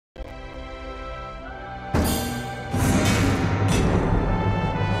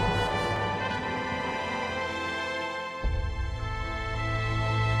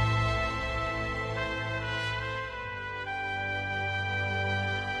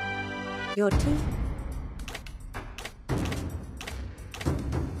Your team.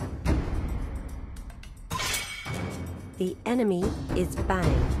 The enemy is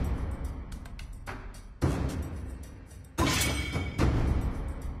banning.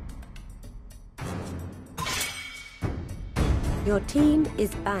 Your team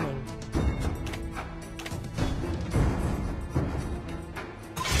is banning.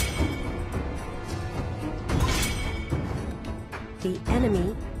 The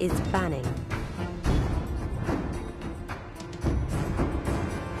enemy is banning.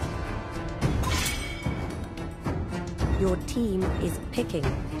 Your team is picking.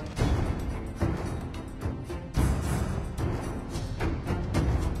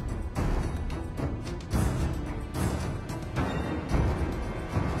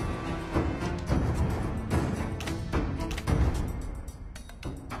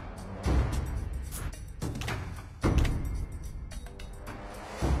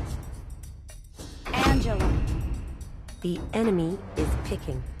 Angela. The enemy is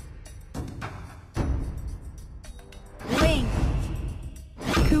picking. Ling.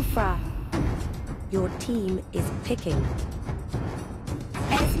 Kufra. Your team is picking.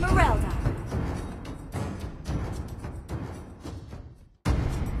 Esmeralda.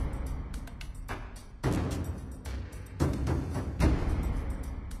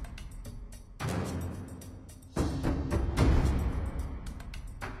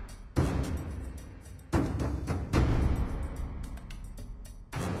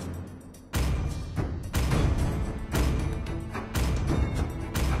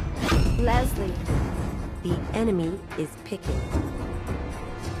 Leslie. The enemy is picking.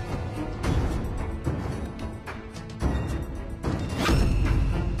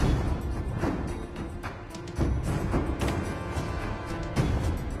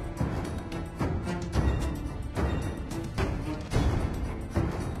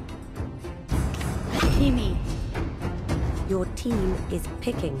 Kimi. Your team is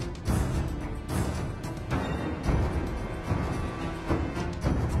picking.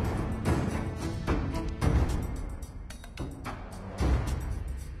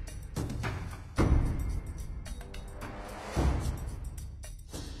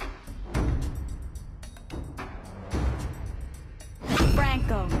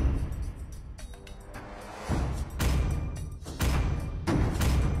 Franco.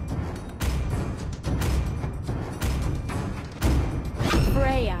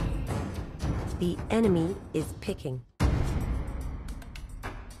 Freya. The enemy is picking.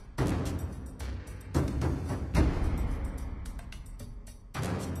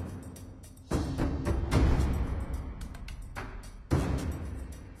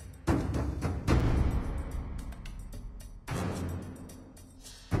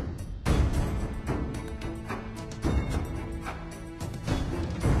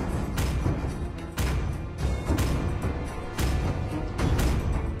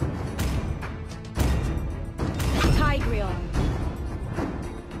 Tigreal.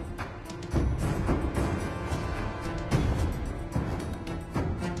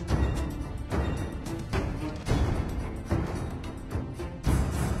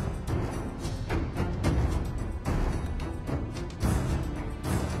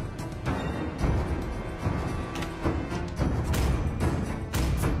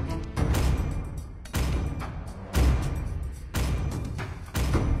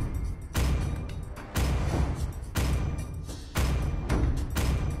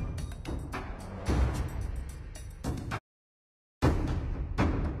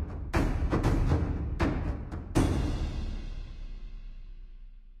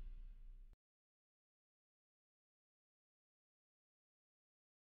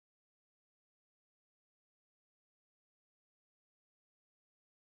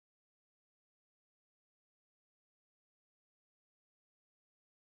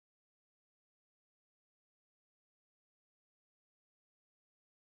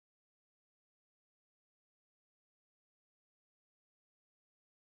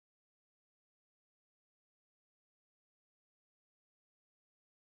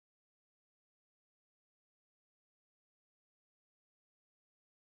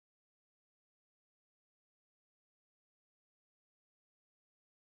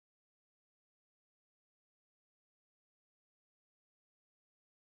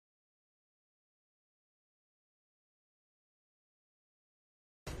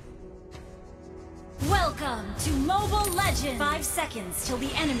 Welcome to Mobile Legends! 5 seconds till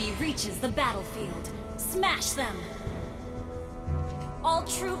the enemy reaches the battlefield. Smash them! All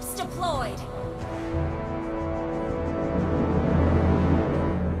troops deployed!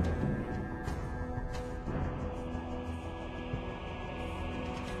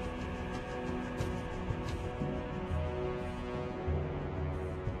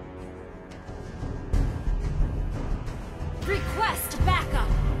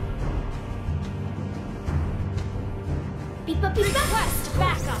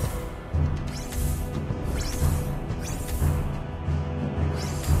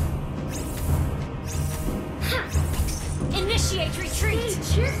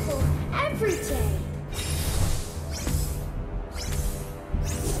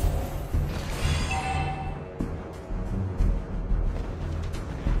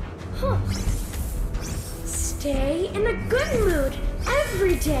 Stay in a good mood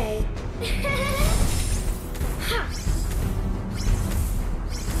every day. Ha.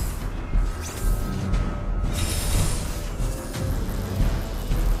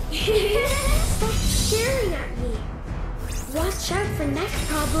 Stop staring at me. Watch out for neck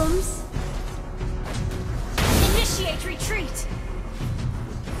problems. Initiate retreat.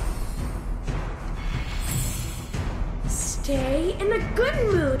 Stay in a good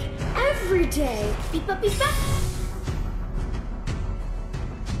mood every day. Beep-a, beep-a.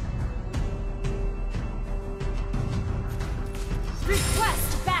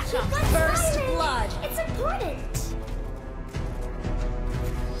 Request backup. First blood. It's important.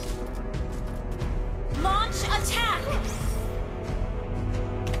 Launch attack.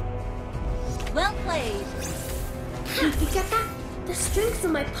 Well played. You get that? The strings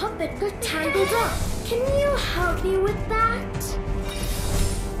of my puppet got tangled up. Can you help me with that?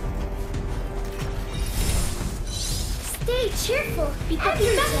 Stay cheerful every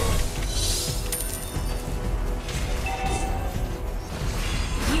day.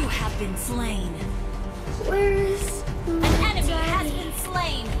 You have been slain. Where is An enemy has been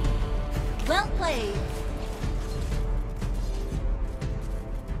slain. Well played.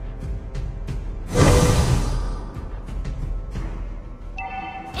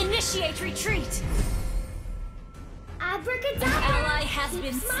 Initiate retreat. Abracadabra. An ally has Keep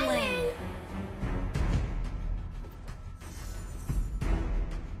been smiling. slain.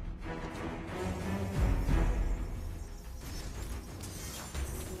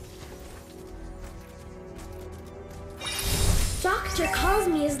 Doctor calls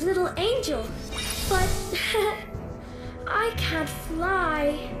me his little angel, but I can't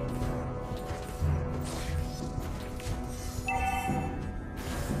fly.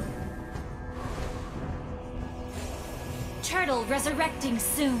 Turtle resurrecting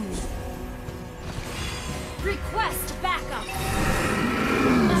soon. Request backup.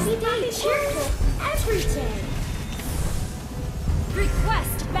 Stay cheerful every day.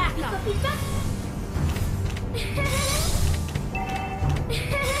 Request backup.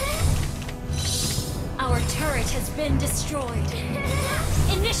 Our turret has been destroyed.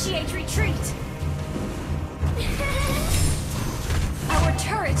 Initiate retreat. Our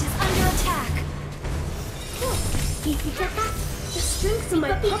turret is under attack. You get that? The strings of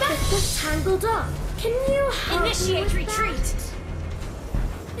my puppet got tangled up. Can you help Initiate me with retreat.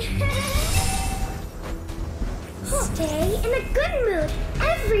 that? Stay in a good mood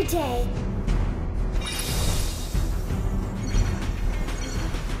every day.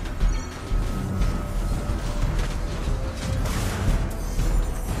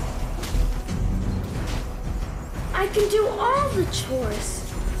 I can do all the chores.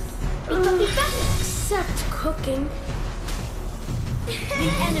 Except cooking. The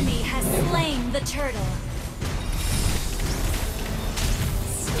enemy has slain the turtle.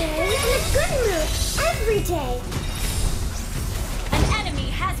 Stay in a good mood every day. An enemy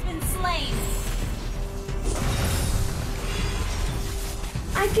has been slain.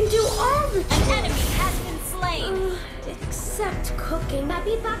 I can do all the An chores. enemy has been slain. Except cooking.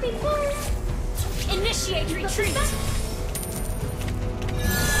 Bappy, bappy, boom. Initiate retreat.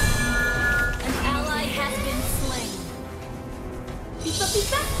 An ally has been slain. Beep-a,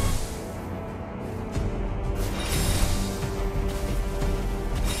 beep-a.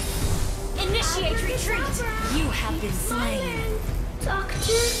 Initiate retreat. You have been slain.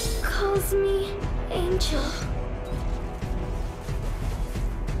 Doctor calls me Angel.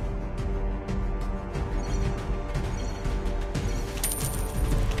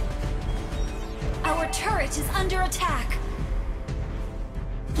 Our turret is under attack.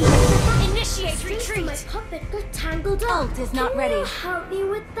 Initiate retreat. My puppet got tangled up. Ult is not Can ready. you help me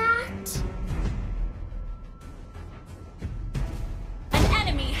with that? An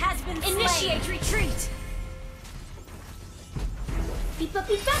enemy has been slain. Initiate retreat. Beep-a,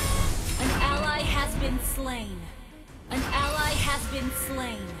 beep-a. An ally has been slain. An ally has been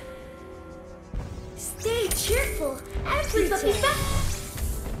slain. Stay cheerful every day.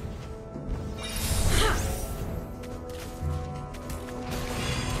 Ha.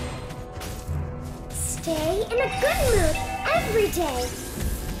 Stay in a good mood every day.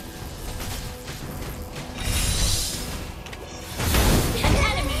 An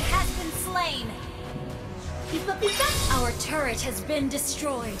enemy has been slain. Beep-a, beep-a. Our turret has been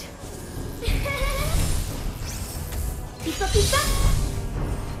destroyed. Beep-a, beep-a.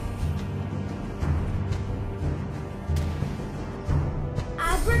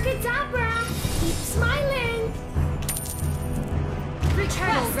 Abracadabra! Keep smiling!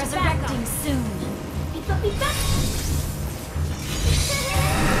 Turtle resurrecting soon. Beep-a, beep-a.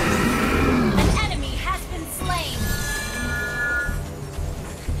 An enemy has been slain.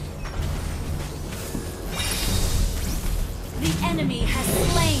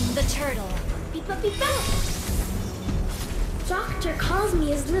 slain the turtle. Beep up, beep up. Doctor calls me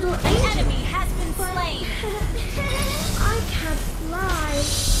his little The angel. enemy has been But slain. I can't fly.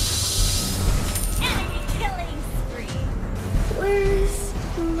 Enemy killing spree. Where's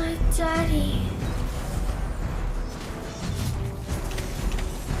my daddy?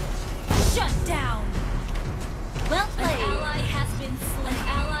 Shut down. Well An played. ally has been slain. An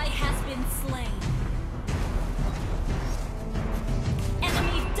ally has been slain.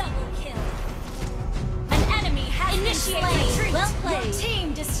 Enemy double kill. An enemy has Initiate been slain. retreat. Well Your played.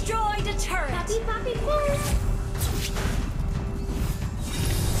 team destroyed a turret. Pappy, pappy, boom.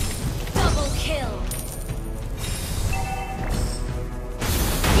 Double kill.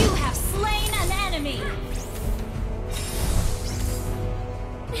 You have slain an enemy.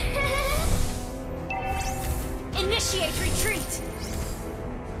 Initiate retreat.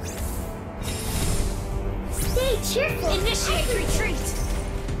 Stay cheerful. Initiate retreat.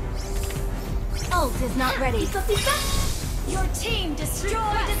 Ult is not ready. Beep up, beep up. Your team destroyed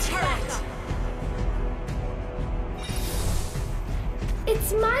a turret.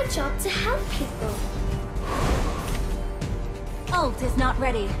 It's my job to help people. Ult is not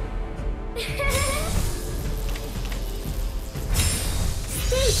ready.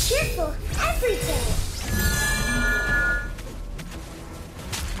 Stay cheerful every day.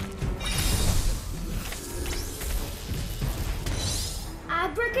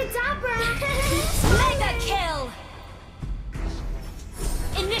 Abracadabra. Mega kill.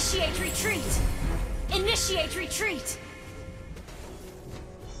 Initiate retreat. Initiate retreat.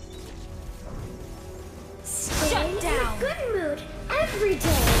 Stay Shut in down. a good mood every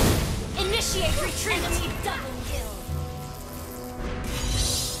day. Initiate retreat. Enemy double kill.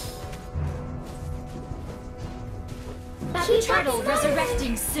 Keep Turtle up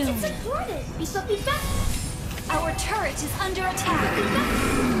resurrecting soon. It's important. Beep up, beep up. Our turret is under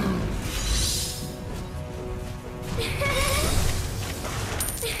attack.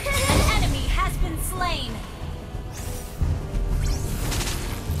 An enemy has been slain.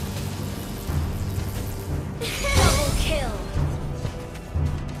 Double kill.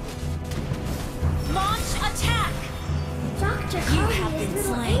 Launch attack. Doctor You called have me his been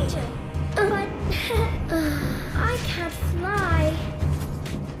little slain. angel. But I can't fly.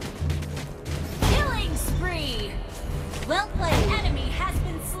 Killing spree. Well played. Enemy has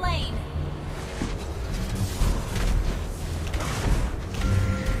been slain.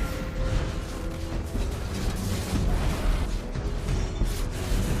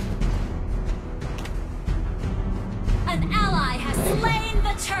 An ally has slain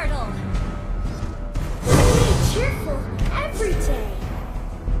the turtle. Stay cheerful every day.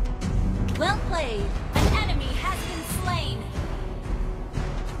 Well played. An enemy has been slain.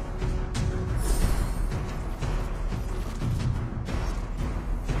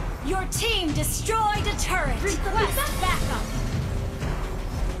 Your team destroyed a turret. Request backup.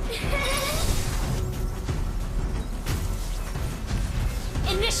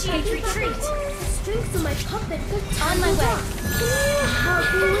 Initiate retreat. The strings of my puppet got On my tangled way. up. Can you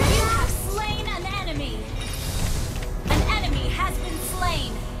help me with You that? have slain an enemy. An enemy has been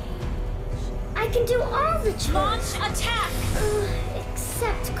slain. I can do all the chores. Launch attack.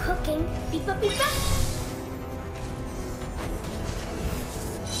 Except cooking. Beep up, beep up.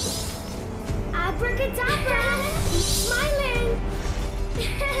 Abracadabra. Keep smiling.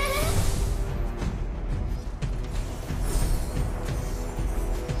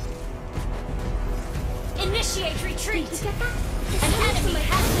 Initiate retreat. An enemy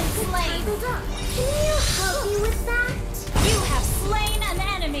has been slain. Can you help me with that? You have slain an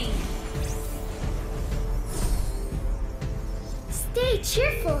enemy. Stay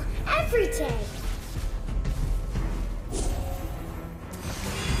cheerful every day.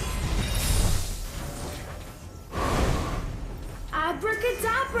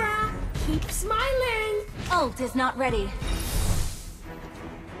 Abracadabra. Keep smiling. Ult is not ready.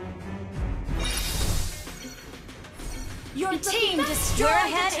 Your team destroyed You're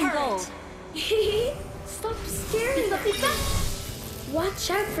ahead the in turret. gold. Stop staring at me.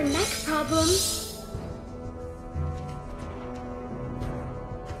 Watch out for neck problems.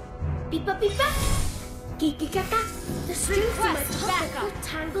 Beep up, beep up. Gigigaka. The strings of my Request puppet backup. got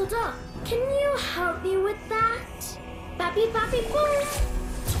tangled up. Can you help me with that? Bappy, bappy, boom.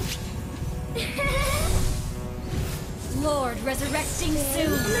 Lord resurrecting In a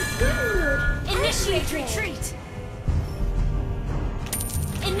soon. good mood. Initiate every day. retreat.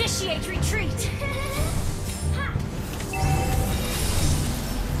 Initiate retreat. Ha.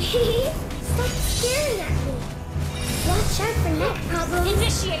 Stop staring at me. Watch out for neck problems.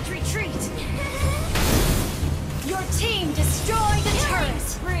 Initiate retreat. Your team destroyed a turret.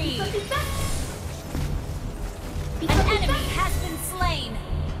 Spree. An enemy has been slain.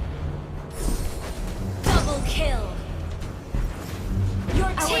 Double kill.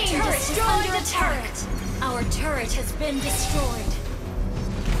 Your team destroyed a turret. Our turret has been destroyed.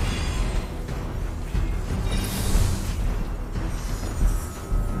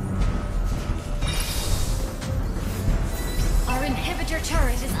 Our inhibitor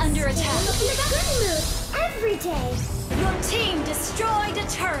turret is under attack. Every day. Your team destroyed a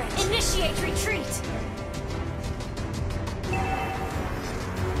turret. Initiate retreat.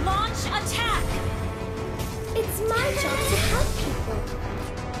 Launch attack. It's my job to help people.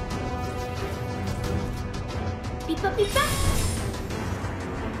 Beepa beepa.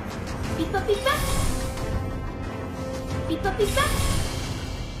 Beepa beepa. Beepa beepa.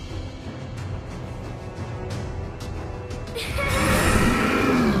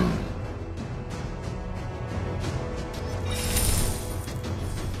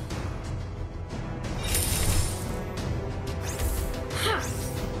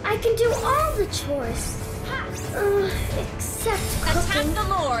 I can do all the chores. Except Attack cooking. the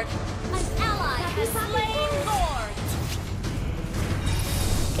Lord. An ally has slain Lord.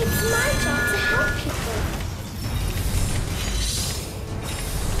 It's my job to help people.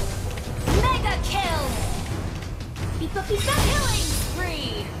 Mega kill. Beepa beepa. Killing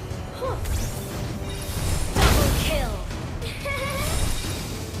spree. Huh. Double kill.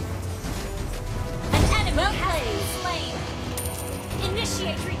 An enemy has been slain.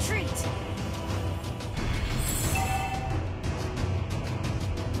 Initiate retreat.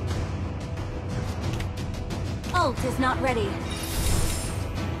 Ult is not ready.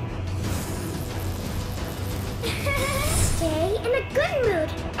 Stay in a good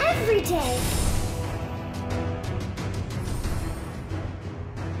mood every day.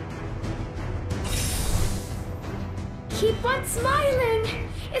 Keep on smiling.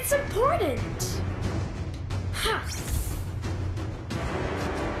 It's important. Ha.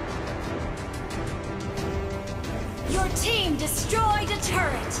 Your team destroyed a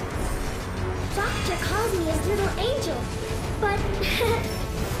turret. Doctor calls me his little angel, but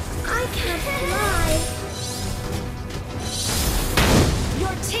I can't fly.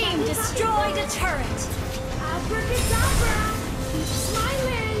 Your team destroyed a turret. Abracadabra! Keep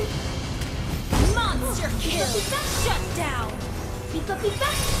smiling. Monster kill. Shut down. Beepa beepa.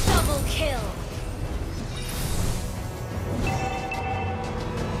 Double kill.